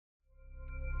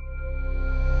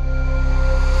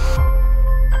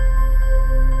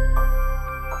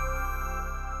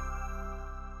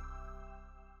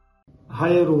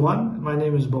Hi everyone, my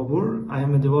name is Babur. I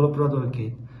am a developer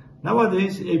advocate.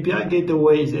 Nowadays, API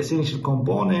gateway is an essential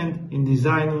component in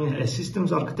designing a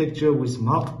systems architecture with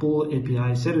multiple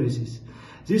API services.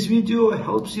 This video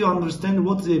helps you understand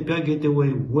what is API gateway,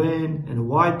 when and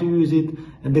why to use it,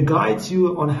 and it guides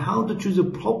you on how to choose a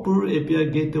proper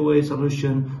API gateway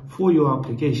solution for your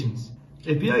applications.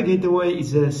 API gateway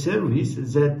is a service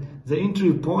that the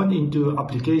entry point into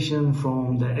application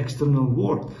from the external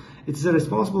world. It's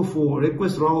responsible for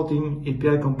request routing,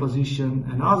 API composition,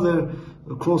 and other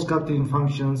cross-cutting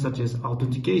functions such as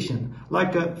authentication.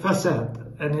 Like a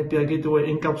facade, an API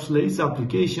gateway encapsulates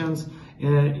applications,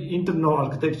 internal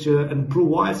architecture, and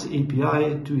provides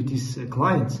API to its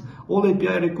clients. All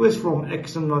API requests from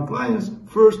external clients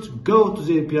first go to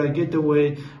the API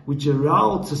gateway, which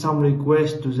routes some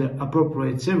requests to the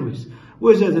appropriate service,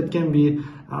 whether that can be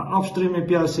upstream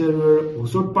API server or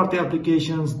third-party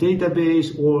applications,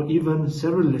 database, or even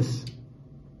serverless.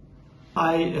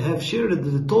 I have shared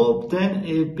the top 10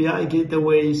 API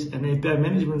gateways and API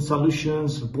management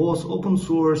solutions, both open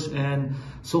source and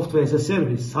software as a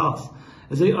service, SaaS.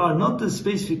 They are not a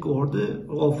specific order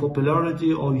of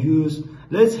popularity or use.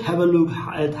 Let's have a look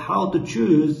at how to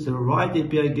choose the right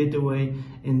API gateway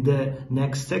in the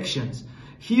next sections.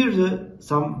 Here are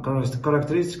some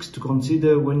characteristics to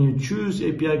consider when you choose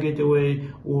API gateway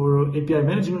or API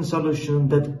management solution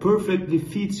that perfectly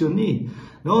fits your need.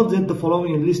 Note that the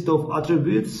following list of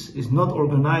attributes is not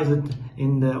organized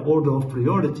in the order of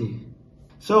priority.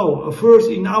 So, first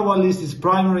in our list is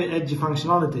primary edge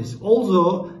functionalities.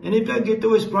 Although an API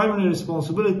gateway's primary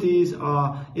responsibilities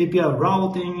are API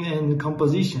routing and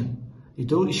composition,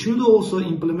 it should also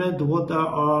implement what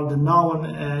are the known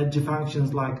edge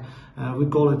functions, like we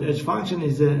call it edge function,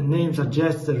 is the name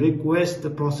suggests the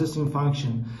request processing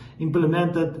function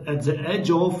implemented at the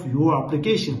edge of your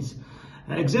applications.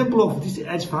 An example of these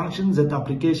edge functions that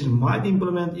application might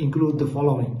implement include the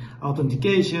following: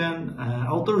 authentication,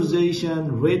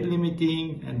 authorization, rate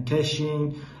limiting, and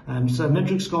caching, some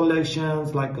metrics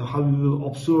collections like how you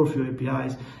observe your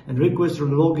APIs, and request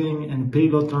logging and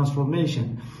payload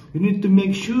transformation. You need to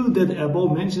make sure that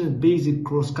above mentioned basic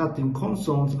cross-cutting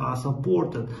concerns are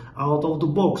supported out of the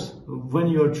box when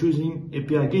you are choosing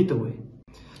API gateway.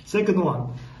 Second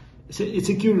one, it's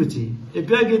security.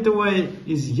 API gateway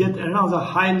is yet another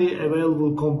highly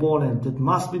available component that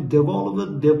must be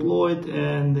developed, deployed,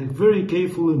 and very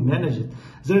carefully managed.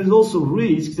 There is also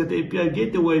risk that API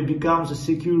gateway becomes a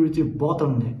security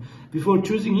bottleneck. Before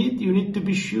choosing it, you need to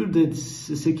be sure that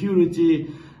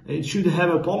security it should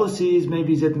have policies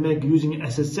maybe that make using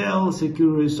SSL,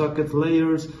 security socket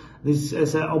layers, this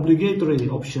as an obligatory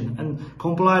option, and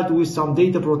comply with some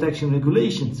data protection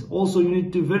regulations. Also, you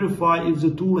need to verify if the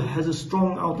tool has a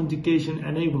strong authentication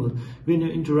enabled when you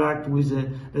interact with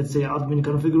let's say admin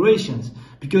configurations,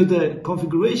 because the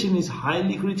configuration is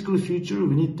highly critical feature.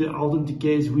 We need to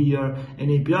authenticate via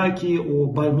an API key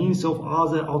or by means of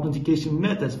other authentication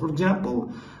methods. For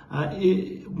example,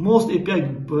 most API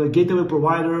gateway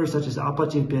providers such as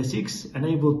Apache APISIX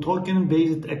enable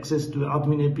token-based access to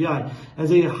admin API, and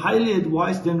they highly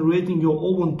advise generating your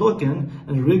own token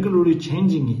and regularly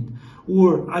changing it.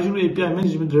 Or Azure API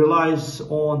management relies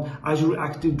on Azure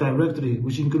Active Directory,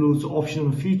 which includes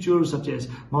optional features such as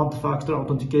multi-factor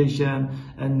authentication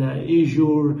and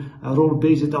Azure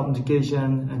role-based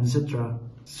authentication, etc.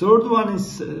 Third one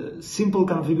is simple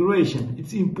configuration.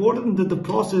 It's important that the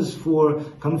process for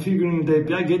configuring the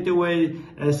API gateway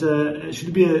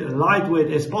should be as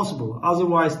lightweight as possible.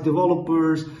 Otherwise,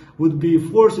 developers would be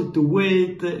forced to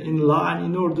wait in line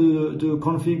in order to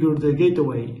configure the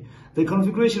gateway. The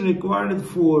configuration required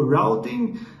for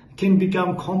routing can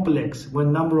become complex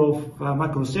when number of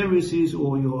microservices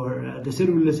or the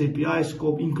serverless API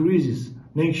scope increases.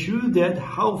 Make sure that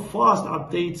how fast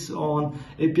updates on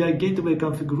API gateway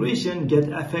configuration get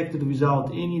affected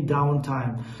without any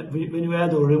downtime. When you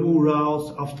add or remove routes,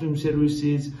 upstream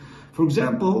services, for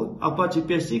example, Apache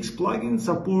APISIX plugins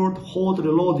support hot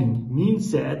reloading,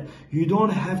 means that you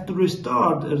don't have to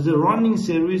restart the running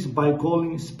service by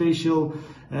calling special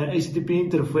HTTP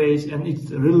interface, and it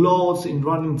reloads in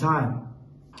running time.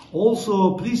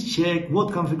 Also, please check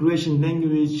what configuration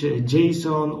language,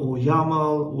 JSON or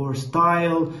YAML or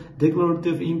style,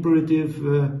 declarative,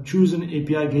 imperative, chosen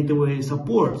API gateway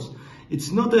supports. It's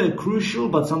not crucial,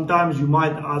 but sometimes you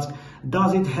might ask,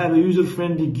 does it have a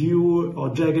user-friendly GUI or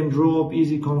drag and drop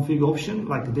easy config option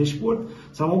like the dashboard?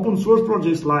 Some open source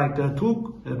projects like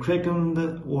Took,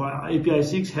 Kraken or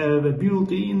APISIX have a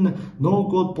built-in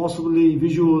no-code, possibly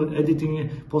visual editing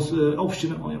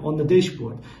option on the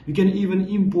dashboard. You can even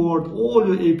import all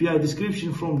your API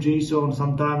description from JSON.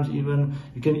 Sometimes even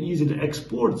you can easily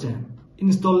export them.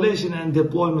 Installation and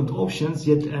deployment options.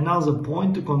 Yet another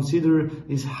point to consider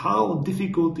is how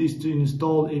difficult it is to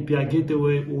install API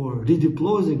gateway or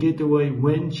redeploy the gateway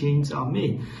when changes are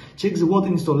made. Check what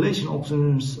installation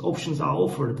options are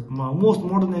offered. Most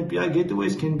modern API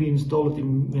gateways can be installed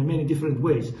in many different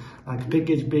ways, like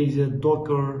package-based,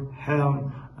 Docker,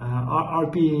 Helm,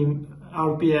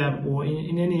 RPM, or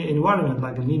in any environment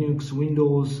like Linux,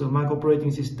 Windows, Mac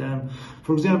operating system.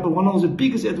 For example, one of the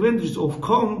biggest advantages of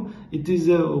Kong, it uses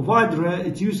a wide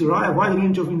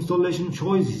range of installation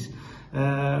choices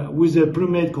with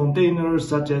pre-made containers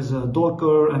such as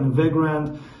Docker and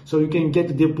Vagrant, so you can get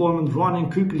the deployment running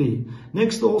quickly.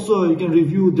 Next, also you can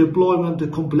review deployment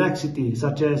complexity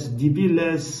such as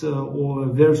DB-less or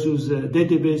versus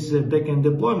database backend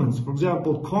deployments. For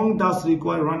example, Kong does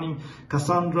require running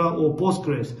Cassandra or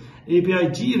Postgres.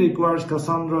 APIG requires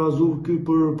Cassandra,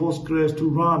 Zookeeper, Postgres to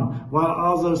run, while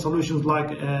other solutions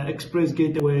like Express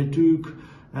Gateway, Took,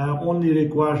 only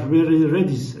requires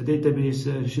Redis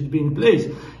database should be in place.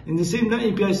 In the same time,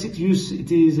 APISIX use it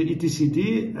is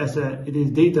etcd as it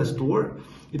is data store.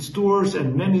 It stores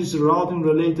and manages routing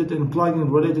related and plugin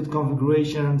related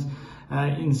configurations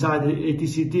inside the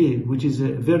etcd, which is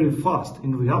very fast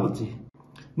in reality.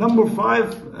 Number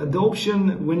 5, the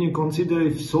option when you consider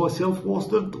if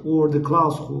self-hosted or the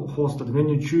cloud hosted. When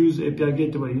you choose API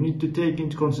gateway, you need to take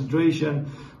into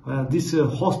consideration these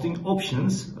hosting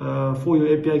options for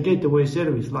your API gateway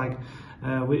service, like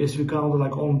as we count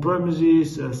like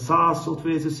on-premises, SaaS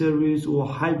software as a service, or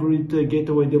hybrid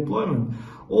gateway deployment.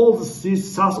 All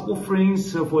these SaaS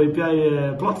offerings for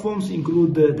API platforms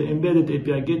include the embedded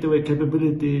API gateway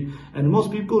capability, and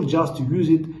most people just use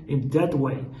it in that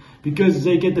way because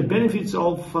they get the benefits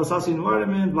of SaaS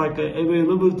environment like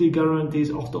availability guarantees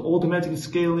of the automatic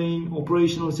scaling,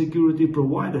 operational security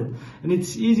provided, and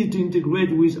it's easy to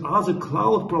integrate with other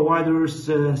cloud providers'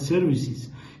 services.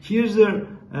 Here's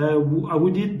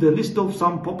we did the list of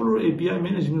some popular API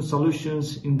management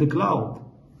solutions in the cloud.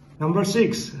 Number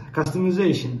 6,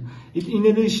 customization. In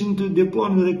addition to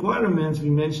deployment requirements, we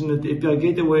mentioned that API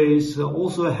gateways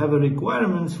also have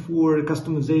requirements for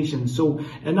customization. So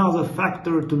another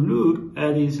factor to look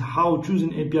at is how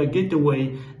choosing API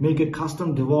gateway make a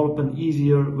custom development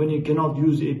easier when you cannot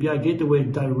use API gateway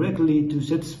directly to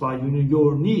satisfy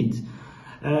your needs.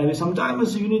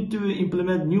 Sometimes you need to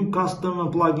implement new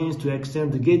custom plugins to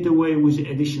extend the gateway with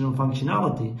additional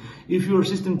functionality. If your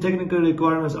system technical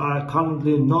requirements are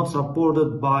currently not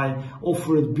supported by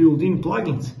offered built-in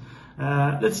plugins.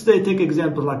 Let's take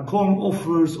example like Kong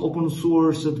offers open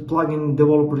source plugin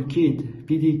developer kit,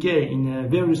 PDK, in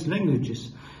various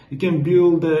languages. You can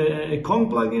build a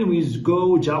Kong plugin with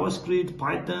Go, JavaScript,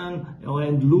 Python,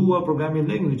 and Lua programming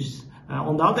languages.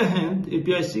 On the other hand,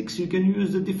 APISIX, you can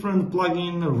use the different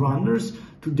plugin runners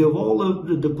to develop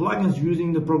the plugins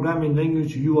using the programming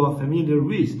language you are familiar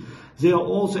with. They are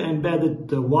also embedded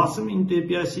WASM into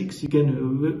APISIX. You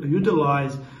can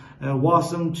utilize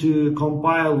WASM to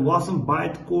compile WASM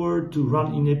bytecode to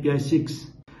run in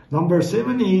APISIX. Number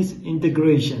 7 is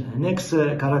integration. Next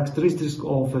characteristic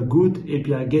of a good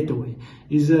API gateway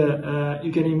is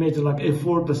you can imagine like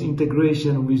effortless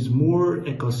integration with more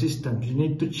ecosystems. You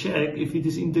need to check if it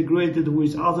is integrated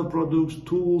with other products,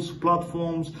 tools,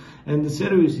 platforms, and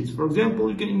services. For example,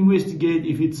 you can investigate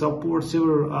if it supports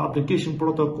several application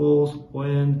protocols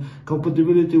and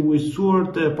compatibility with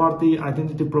third-party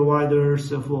identity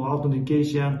providers for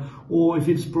authentication, or if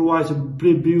it provides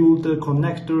pre-built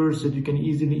connectors that you can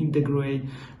easily integrate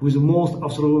with most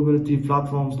observability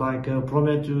platforms like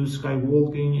Prometheus,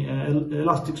 Skywalking,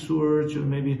 Elasticsearch, or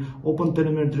maybe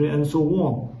OpenTelemetry, and so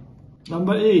on.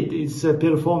 Number 8 is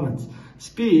performance.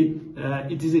 Speed,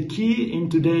 it is a key in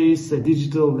today's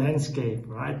digital landscape,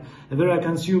 right? Where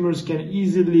consumers can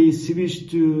easily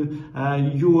switch to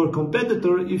your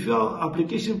competitor if your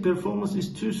application performance is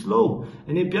too slow.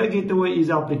 An API gateway is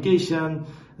an application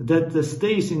that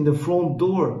stays in the front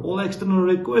door. All external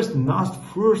requests must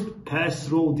first pass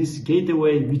through this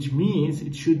gateway, which means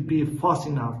it should be fast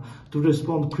enough to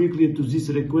respond quickly to these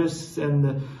requests,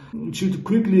 and it should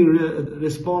quickly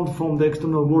respond from the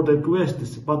external world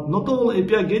requests. But not all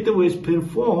API gateways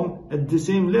perform at the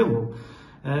same level.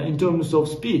 In terms of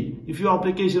speed, if your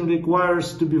application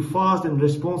requires to be fast and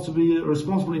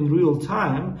responsible in real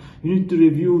time, you need to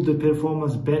review the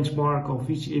performance benchmark of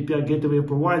each API gateway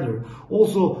provider.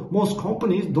 Also, most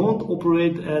companies don't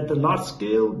operate at a large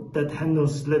scale that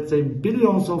handles, let's say,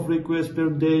 billions of requests per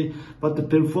day, but the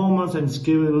performance and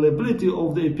scalability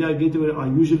of the API gateway are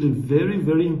usually very,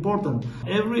 very important.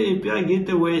 Every API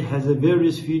gateway has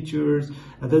various features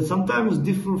that sometimes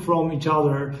differ from each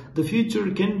other. The feature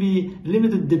can be limited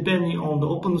limited depending on the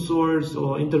open source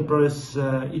or enterprise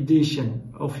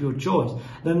edition of your choice.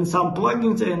 Then some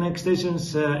plugins and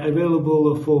extensions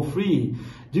available for free.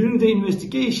 During the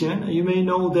investigation, you may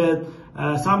know that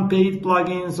some paid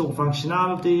plugins or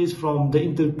functionalities from the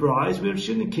enterprise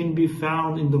version can be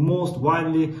found in the most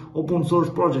widely open source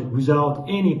project without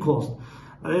any cost.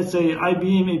 Let's say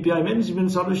IBM API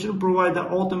Management Solution provide the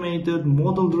automated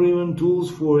model-driven tools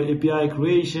for API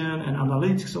creation and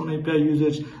analytics on API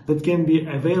usage that can be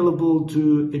available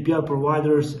to API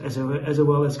providers as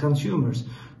well as consumers.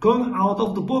 Going out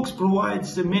of the box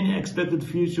provides many expected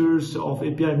features of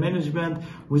API management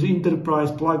with enterprise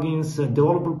plugins,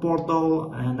 developer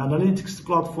portal, and analytics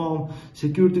platform,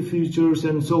 security features,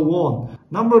 and so on.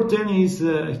 Number 10 is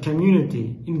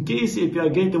community. In case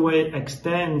API Gateway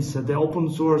extends the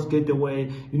open source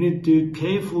gateway, you need to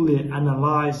carefully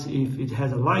analyze if it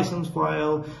has a license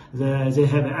file, they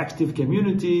have an active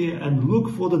community, and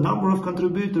look for the number of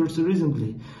contributors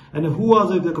recently, and who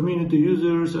are the community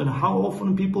users, and how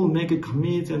often people make a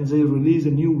commit and they release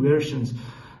new versions.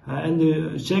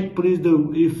 And check please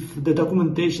if the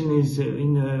documentation is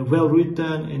in well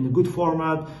written, in a good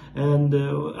format, and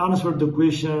answer the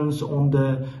questions on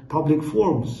the public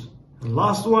forums. The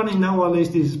last one in our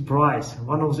list is price.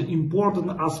 One of the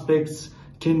important aspects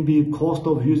can be cost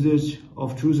of usage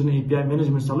of choosing API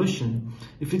management solution.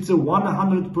 If it's a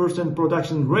 100%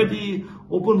 production ready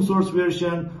open source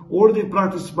version already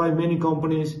practiced by many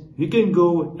companies, you can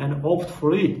go and opt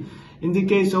for it. In the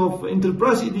case of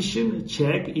Enterprise Edition,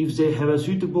 check if they have a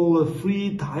suitable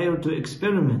free tier to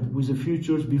experiment with the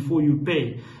features before you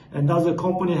pay. And does the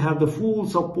company have the full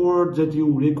support that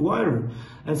you require?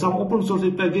 And some open source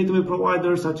API gateway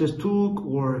providers such as Took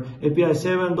or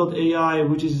API7.ai,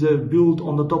 which is built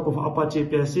on the top of Apache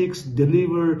APISIX,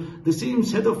 deliver the same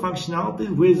set of functionality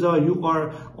whether you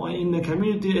are in a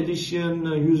community edition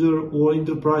user or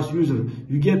enterprise user.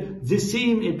 You get the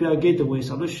same API gateway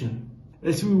solution.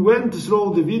 As we went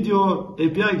through the video,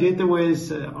 API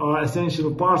gateways are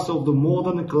essential parts of the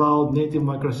modern cloud-native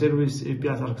microservice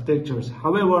API architectures.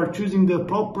 However, choosing the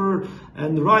proper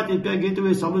and right API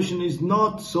gateway solution is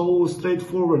not so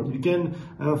straightforward. You can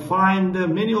find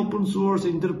many open source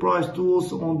enterprise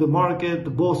tools on the market,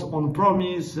 both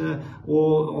on-premise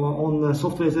or on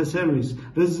software as a service.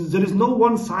 There is no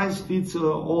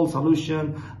one-size-fits-all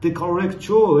solution. The correct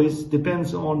choice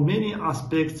depends on many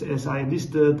aspects, as I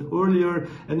listed earlier,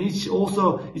 and each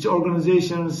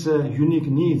organization's unique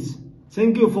needs.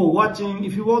 Thank you for watching.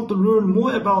 If you want to learn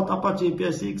more about Apache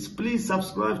APISIX, please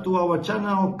subscribe to our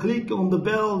channel, click on the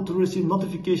bell to receive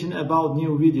notification about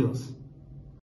new videos.